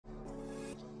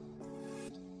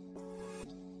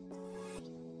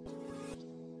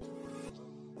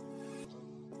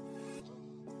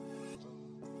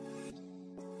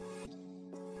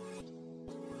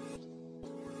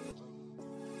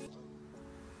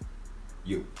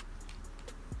You.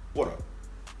 What up?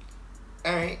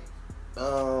 Alright.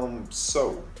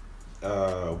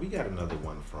 We got another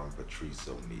one from Patrice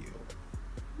O'Neal.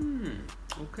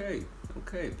 Okay.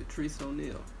 Patrice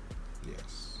O'Neal.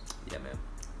 Yes. Yeah, man.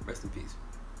 Rest in peace.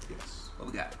 Yes. What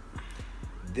we got?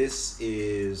 This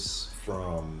is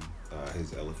from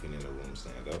his Elephant in the Room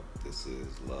stand up. This is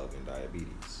Love and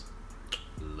Diabetes.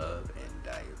 Love and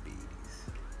diabetes.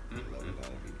 Love and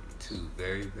Diabetes. Two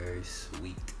very, very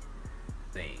sweet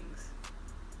things.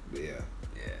 Yeah.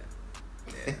 Yeah.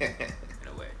 In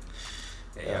a way.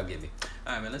 Yeah, y'all get me.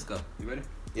 All right, man. Let's go. You ready?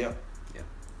 Yep. Yeah.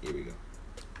 Here we go.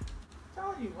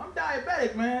 Telling you, I'm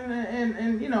diabetic, man,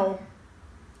 and you know,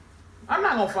 I'm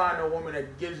not gonna find no woman that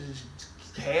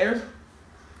cares.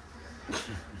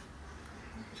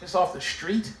 Just off the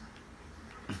street.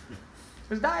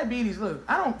 Cause diabetes, look,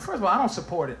 first of all, I don't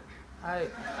support it.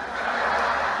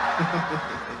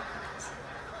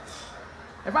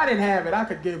 If I didn't have it, I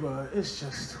could give it's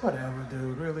just whatever,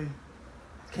 dude, really.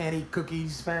 Can't eat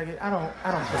cookies, faggot. I don't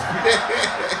care.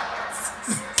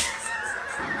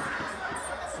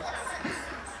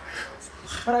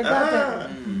 But I got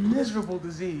that miserable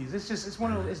disease. It's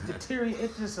one of those, it's deteriorating,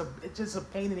 it's just a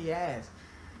pain in the ass.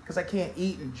 Cause I can't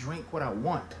eat and drink what I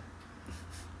want.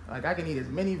 Like I can eat as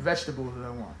many vegetables as I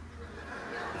want.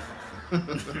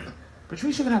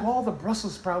 Patrice, you can have all the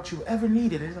Brussels sprouts you ever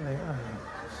needed. It's like,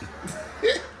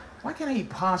 why can't I eat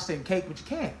pasta and cake, but you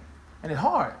can't? And it's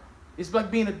hard. It's like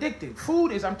being addicted.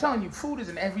 I'm telling you, food is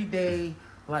an everyday,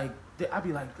 like, I'd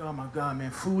be like, oh my God,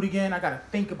 man, food again? I gotta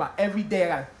think about, every day I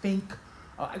gotta think.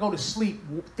 I go to sleep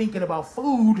thinking about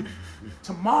food.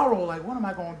 Tomorrow, like, what am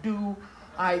I gonna do?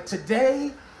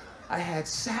 Today, I had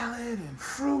salad and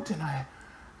fruit, and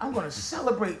I'm gonna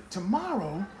celebrate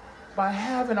tomorrow by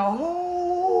having a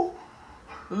whole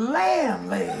lamb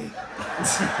leg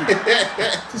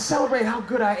to celebrate how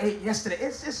good I ate yesterday.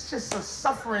 It's just a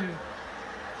suffering.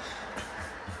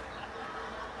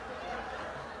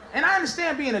 And I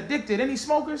understand being addicted. Any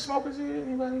smokers here?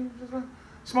 Anybody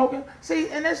smoking? See,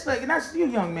 and that's you,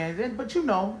 young man. But you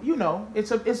know, you're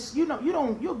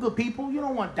good people. You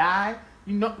don't want to die.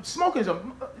 You know, smoking's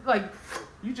like,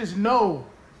 you just know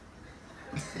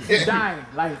you're dying.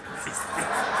 Like.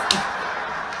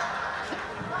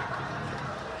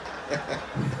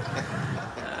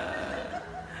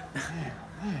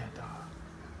 Man, dog.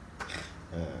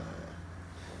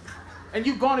 And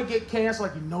you're gonna get cancer,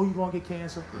 like you know you're gonna get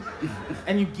cancer,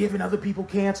 and you're giving other people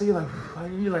cancer. You're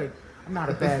like, I'm not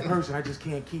a bad person. I just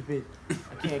can't keep it.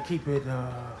 I can't keep it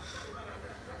down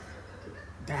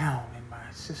in my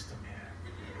system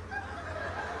here.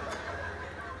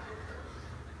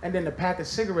 And then the pack of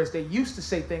cigarettes. They used to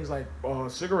say things like,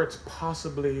 cigarettes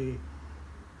possibly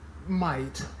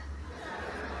might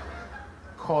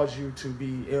cause you to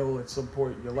be ill at some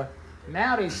point in your life.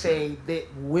 Now they say that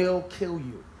will kill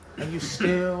you, and you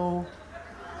still.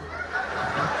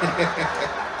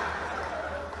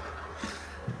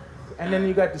 And then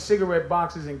you got the cigarette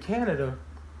boxes in Canada.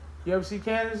 You ever see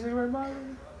Canada cigarette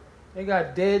boxes? They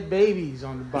got dead babies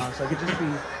on the box. Like it just be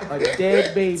like a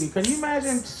dead baby. Can you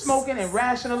imagine smoking and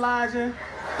rationalizing?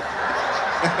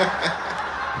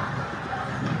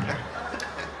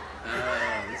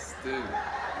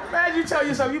 Imagine you tell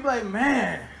yourself, you be like,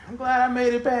 man, I'm glad I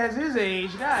made it past his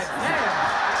age. God damn.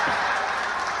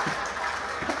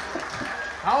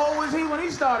 How old was he when he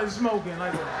started smoking?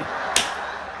 Like a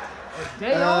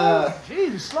day old?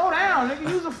 Jesus, slow down, nigga.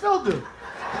 Use a filter.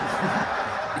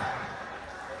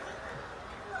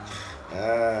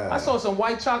 I saw some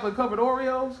white chocolate covered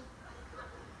Oreos.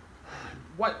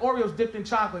 White Oreos dipped in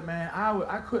chocolate, man. I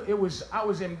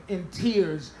was in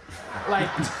tears, like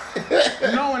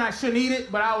knowing I shouldn't eat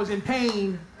it, but I was in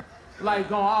pain, like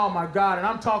going, oh my God. And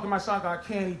I'm talking to myself, I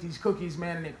can't eat these cookies,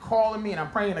 man. And they're calling me, and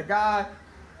I'm praying to God,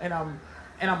 and I'm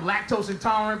lactose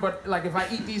intolerant, but like if I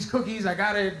eat these cookies, I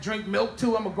gotta drink milk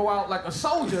too. I'm gonna go out like a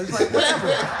soldier. It's like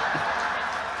whatever.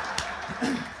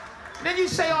 Then you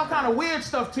say all kind of weird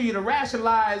stuff to you to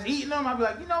rationalize eating them. I'll be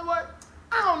like, you know what?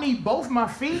 I don't need both my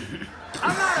feet.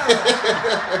 I'm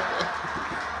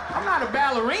not a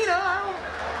ballerina.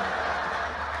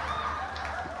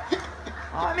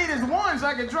 All I need is one so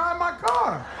I can drive my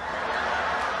car.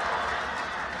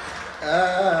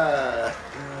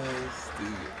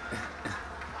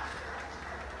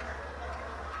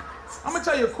 I'm gonna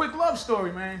tell you a quick love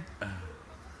story, man.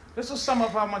 This will sum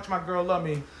up how much my girl loved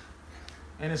me,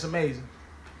 and it's amazing.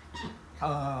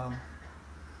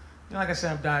 Like I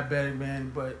said, I'm diabetic,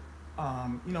 man, but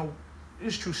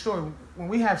it's a true story. When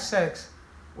we have sex,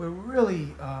 we're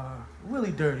really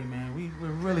dirty, man. We're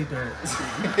really dirty.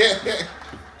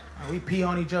 We pee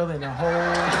on each other in the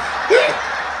whole.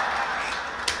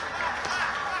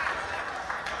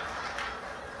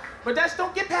 But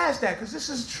don't get past that, because this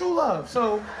is true love.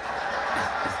 So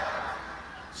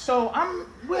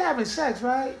we're having sex,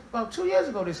 right? About 2 years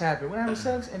ago this happened. We're having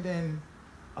sex, and then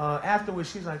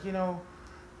afterwards she's like, you know,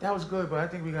 that was good, but I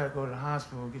think we gotta go to the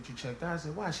hospital and get you checked out. I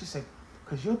said, why? She said,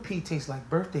 because your pee tastes like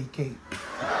birthday cake.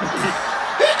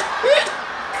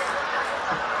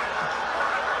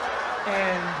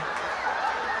 And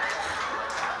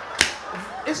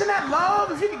isn't that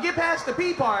love? If you can get past the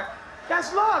pee part,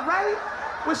 that's love, right?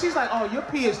 Well, she's like, oh, your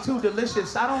pee is too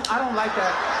delicious. I don't like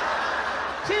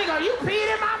that. She ain't go, you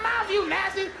peed in my mouth, you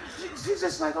nasty. She's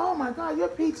just like, oh my God, your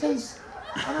pee tastes,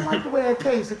 I don't like the way it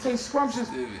tastes. It tastes scrumptious.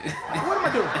 What am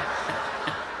I doing?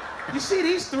 You see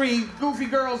these three goofy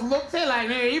girls look, they like,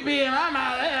 man, you pee in my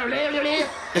mouth.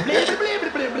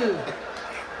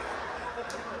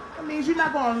 That means you're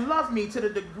not gonna love me to the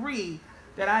degree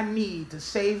that I need to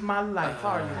save my life,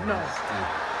 are you? No.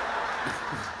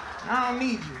 I don't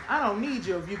need you. I don't need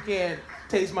you if you can't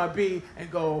taste my pee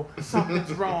and go,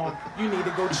 something's wrong. You need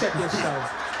to go check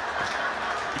yourself.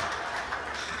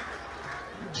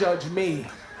 Judge me.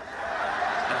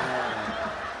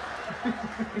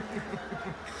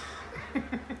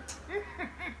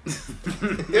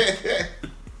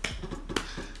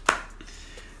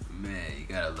 Man, you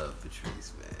gotta love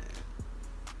Patrice, man.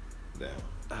 Damn.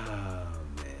 Oh,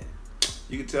 man.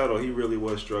 You can tell though he really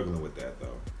was struggling with that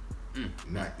though.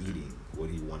 Not eating what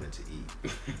he wanted to eat.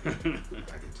 I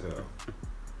can tell.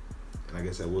 And I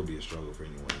guess that will be a struggle for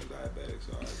anyone who's diabetic.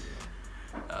 So you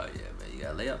know. Oh yeah, man. You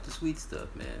gotta lay off the sweet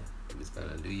stuff, man. It's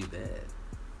gonna do you bad.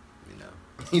 You know.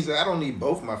 He said, I don't need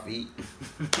both my feet.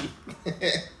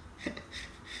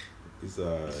 It's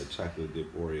chocolate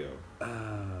dip Oreo. Oh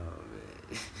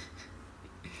man.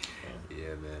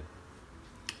 Yeah, man.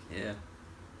 Yeah.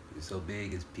 It's so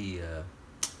big his pee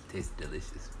tastes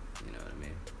delicious. You know what I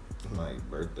mean? Like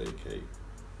birthday cake.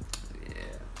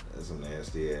 Yeah. That's a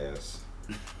nasty ass.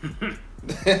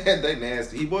 They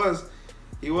nasty. He was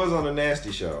on the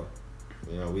Nasty Show.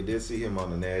 You know, we did see him on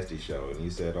the Nasty Show, and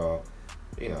he said,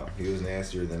 you know, he was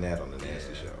nastier than that on the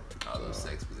Nasty Show. All those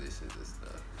sex positions and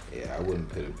stuff. Yeah, I wouldn't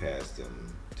put it past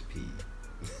him to pee.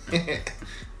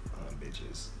 On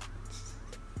bitches.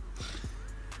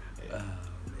 Yeah. Oh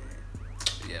man.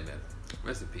 Yeah, man.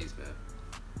 Rest in peace, man.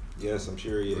 Yes, I'm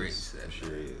sure he is. Great set, I'm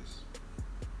sure he is.